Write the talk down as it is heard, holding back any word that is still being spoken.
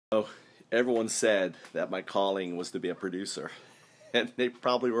So everyone said that my calling was to be a producer, and they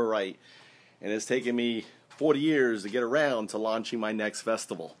probably were right. And it's taken me 40 years to get around to launching my next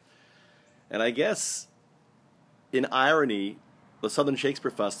festival. And I guess, in irony, the Southern Shakespeare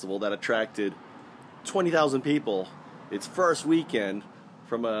Festival that attracted 20,000 people its first weekend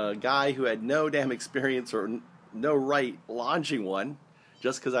from a guy who had no damn experience or no right launching one,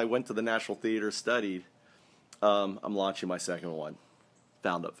 just because I went to the National Theater, studied, I'm launching my second one,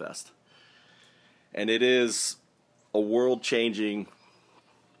 FoundupFest. And it is a world-changing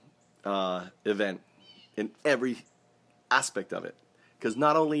event in every aspect of it. Because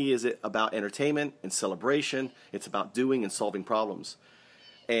not only is it about entertainment and celebration, it's about doing and solving problems.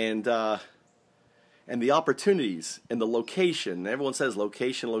 And the opportunities and the location. Everyone says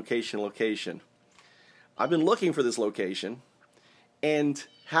location, location, location. I've been looking for this location, and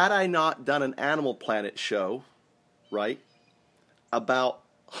had I not done an Animal Planet show, right, about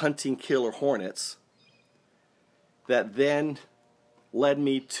hunting killer hornets, that then led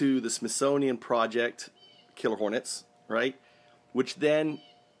me to the Smithsonian Project, Killer Hornets, right, which then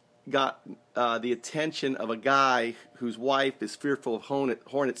got the attention of a guy whose wife is fearful of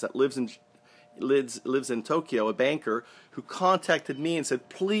hornets that lives in Tokyo, a banker, who contacted me and said,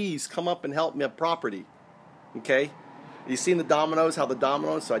 please come up and help me at property. Okay? You've seen the DANOs, how the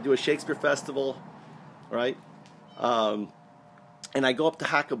DANOs, so I do a Shakespeare festival, right? And I go up to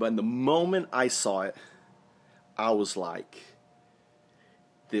Hakuba, and the moment I saw it, I was like,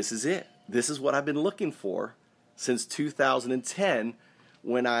 this is it. This is what I've been looking for since 2010,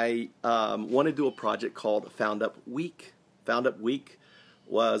 when I wanted to do a project called Foundup Week. Foundup Week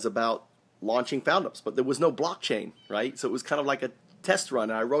was about launching Foundups, but there was no blockchain, right? So it was kind of like a test run,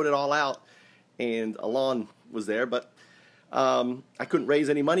 and I wrote it all out, and Alon was there, but I couldn't raise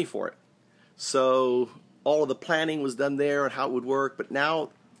any money for it. So all of the planning was done there and how it would work, but now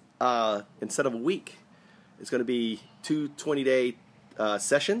instead of a week, it's going to be 2 20-day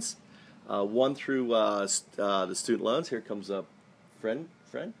sessions, one through the student loans. Here comes a friend,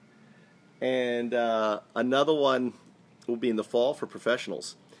 and another one will be in the fall for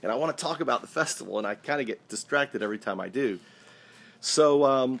professionals. And I want to talk about the festival, and I kind of get distracted every time I do.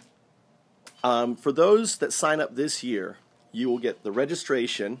 So for those that sign up this year, you will get the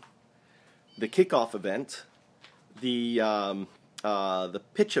registration, the kickoff event, the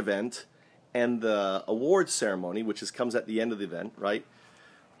pitch event, and the awards ceremony, which comes at the end of the event, right?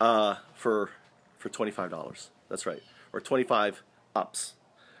 For $25. That's right, or 25 ups.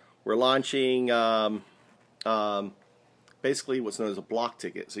 We're launching basically what's known as a block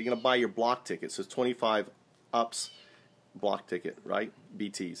ticket. So you're going to buy your block ticket. So it's 25 ups block ticket, right?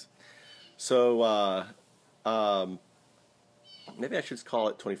 BTs. So maybe I should call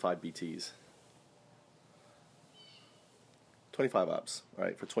it 25 BTs. 25 ups,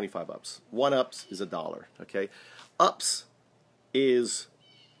 right? For 25 ups. 1 ups is $1, okay? Ups is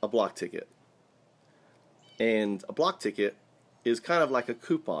a block ticket. And a block ticket is kind of like a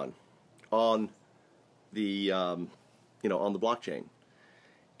coupon on the on the blockchain.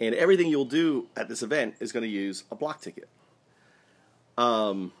 And everything you'll do at this event is going to use a block ticket.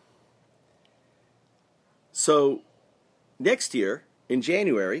 So next year in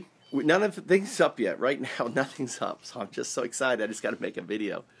January, none of the things up yet. Right now, nothing's up. So I'm just so excited. I just got to make a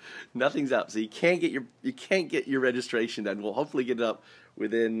video. Nothing's up. So you can't get your registration done. We'll hopefully get it up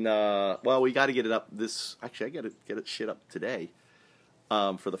within. Well, we got to get it up this. Actually, I got to get it shit up today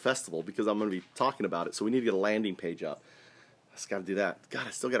for the festival, because I'm going to be talking about it. So we need to get a landing page up. I just got to do that. God,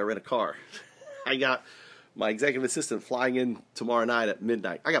 I still got to rent a car. I got my executive assistant flying in tomorrow night at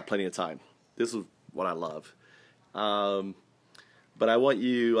midnight. I got plenty of time. This is what I love. But I want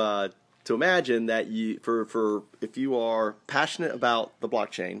you to imagine that if you are passionate about the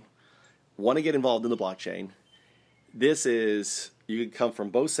blockchain, want to get involved in the blockchain, you can come from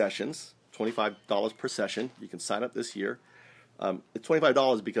both sessions, $25 per session. You can sign up this year. It's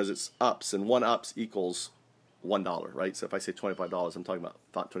 $25 because it's ups, and 1 ups equals $1, right? So if I say $25, I'm talking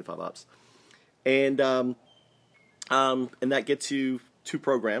about 25 ups. And that gets you 2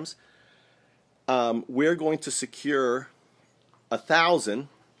 programs. We're going to secure 1,000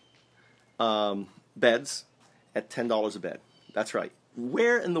 beds at $10 a bed. That's right.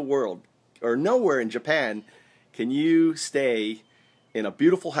 Where in the world, or nowhere in Japan, can you stay in a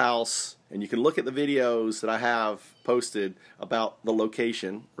beautiful house, and you can look at the videos that I have posted about the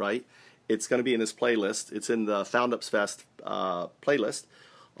location, right? It's going to be in this playlist. It's in the FoundupFest playlist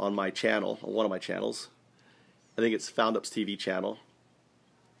on my channel, on one of my channels. I think it's Foundups TV channel.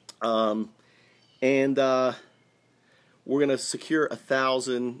 We're going to secure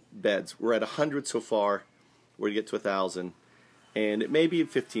 1,000 beds. We're at 100 so far. We're going to get to 1,000. and it may be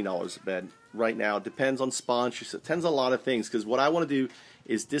 $15 a bed right now. It depends on sponsorship. It depends on a lot of things, because what I want to do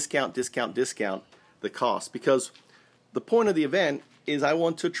is discount the cost, because the point of the event is I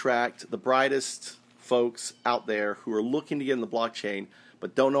want to attract the brightest folks out there who are looking to get in the blockchain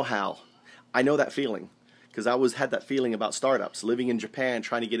but don't know how. I know that feeling, because I had that feeling about startups, living in Japan,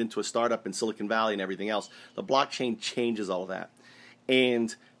 trying to get into a startup in Silicon Valley and everything else. The blockchain changes all of that.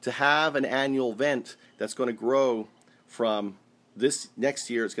 And to have an annual event that's going to grow from this next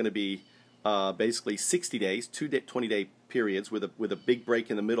year, it's going to be basically 60 days, 20-day periods with a big break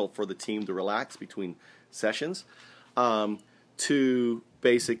in the middle for the team to relax between sessions, to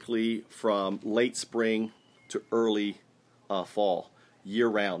basically from late spring to early fall,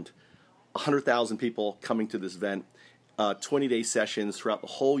 year-round. 100,000 people coming to this event, 20-day sessions throughout the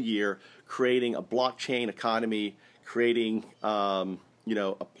whole year, creating a blockchain economy, creating a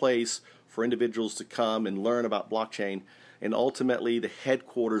place for individuals to come and learn about blockchain, and ultimately the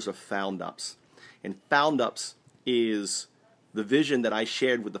headquarters of FoundupFest. And FoundupFest is the vision that I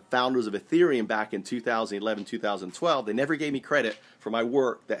shared with the founders of Ethereum back in 2011, 2012. They never gave me credit for my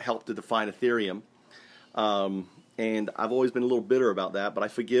work that helped to define Ethereum. And I've always been a little bitter about that, but I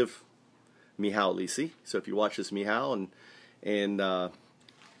forgive Michał Lisi. So if you watch this, Michał, and I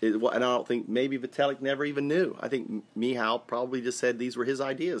don't think, maybe Vitalik never even knew. I think Michał probably just said these were his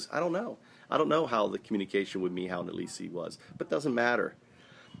ideas. I don't know. I don't know how the communication with Michał Lisi was, but it doesn't matter.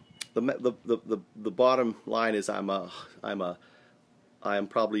 The bottom line is I am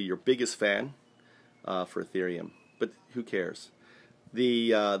probably your biggest fan for Ethereum, but who cares?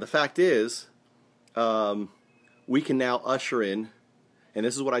 The fact is, we can now usher in, and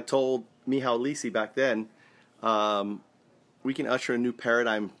this is what I told Michał Lisi back then. We can usher a new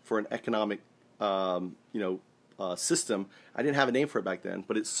paradigm for an economic, system. I didn't have a name for it back then,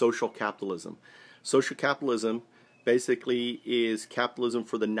 but it's social capitalism. Social capitalism basically is capitalism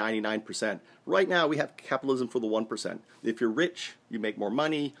for the 99%. Right now we have capitalism for the 1%. If you're rich, you make more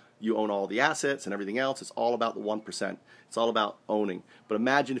money, you own all the assets and everything else. It's all about the 1%. It's all about owning. But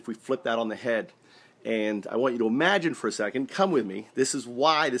imagine if we flip that on the head. And I want you to imagine for a second, come with me. This is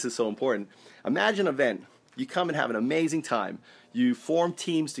why this is so important. Imagine an event. You come and have an amazing time. You form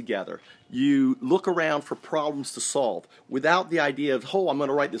teams together. You look around for problems to solve without the idea of, oh, I'm going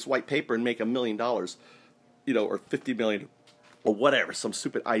to write this white paper and make $1 million, or 50 million, or whatever, some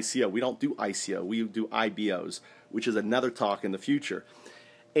stupid ICO. We don't do ICO. We do IBOs, which is another talk in the future.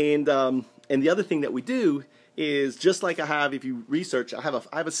 And the other thing that we do is, just like I have, if you research, I have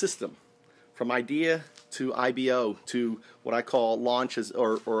a system from idea to IBO to what I call launches,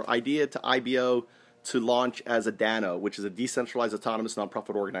 or idea to IBO to launch as a DANO, which is a decentralized autonomous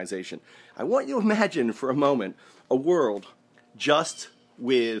nonprofit organization. I want you to imagine for a moment a world just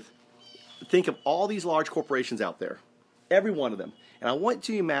with, think of all these large corporations out there, every one of them, and I want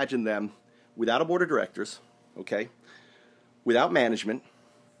you to imagine them without a board of directors, okay, without management,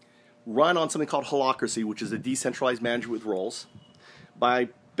 run on something called holacracy, which is a decentralized management with roles, by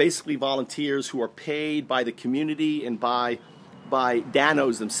basically volunteers who are paid by the community and by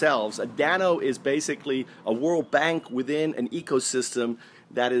DANOs themselves. A DANO is basically a World Bank within an ecosystem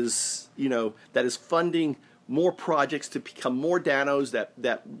that is, that is funding more projects to become more DANOs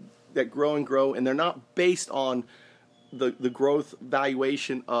that grow and grow, and they're not based on the growth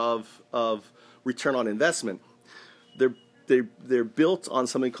valuation of return on investment. They're built on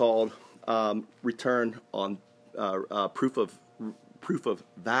something called return on proof of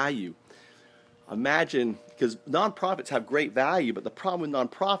value. Imagine, because nonprofits have great value, but the problem with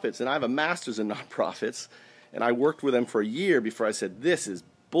nonprofits, and I have a master's in nonprofits, and I worked with them for a year before I said, this is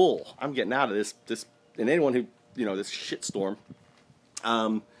bull. I'm getting out of this. And anyone who, this shitstorm.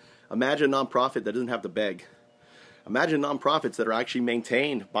 Imagine a nonprofit that doesn't have to beg. Imagine nonprofits that are actually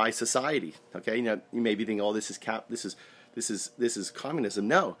maintained by society. Okay, you may be thinking, oh, this is communism.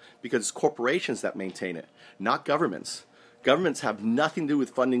 No, because it's corporations that maintain it, not governments. Governments have nothing to do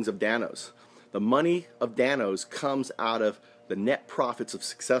with fundings of DANOs. The money of DANOs comes out of the net profits of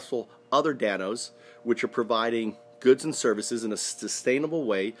successful other DANOs, which are providing goods and services in a sustainable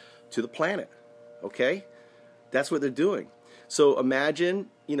way to the planet. Okay? That's what they're doing. So imagine,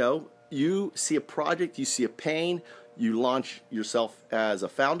 you see a project, you see a pain, you launch yourself as a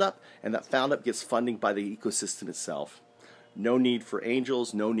FoundUp, and that FoundUp gets funding by the ecosystem itself. No need for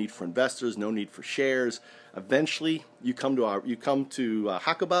angels, no need for investors, no need for shares. Eventually, you come to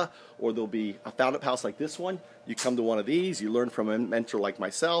Hakuba, or there'll be a FoundUp house like this one. You come to one of these, you learn from a mentor like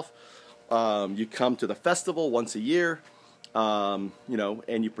myself. You come to the festival once a year, and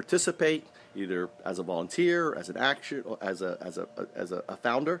you participate either as a volunteer, as an actor, or as a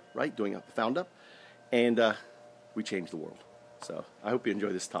founder, right, doing a FoundUp, and we change the world. So I hope you enjoy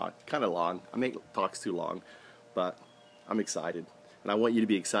this talk. Kind of long. I make talks too long, but I'm excited. And I want you to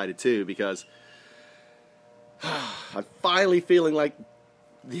be excited too, because I'm finally feeling like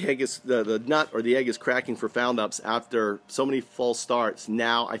the nut or the egg is cracking for FoundUps after so many false starts.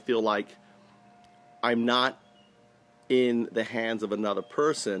 Now I feel like I'm not in the hands of another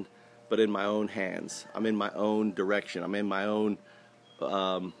person, but in my own hands. I'm in my own direction. I'm in my own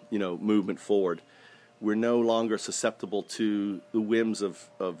movement forward. We're no longer susceptible to the whims of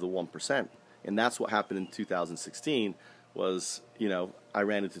the 1%. And that's what happened in 2016 was, I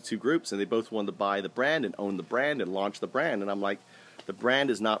ran into two groups and they both wanted to buy the brand and own the brand and launch the brand. And I'm like, the brand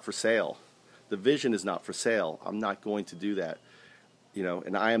is not for sale. The vision is not for sale. I'm not going to do that.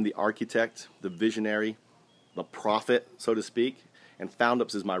 And I am the architect, the visionary, the prophet, so to speak. And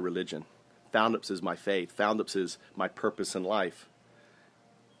FoundUps is my religion. FoundUps is my faith. FoundUps is my purpose in life.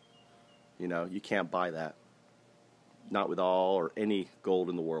 You can't buy that. Not with all or any gold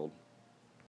in the world.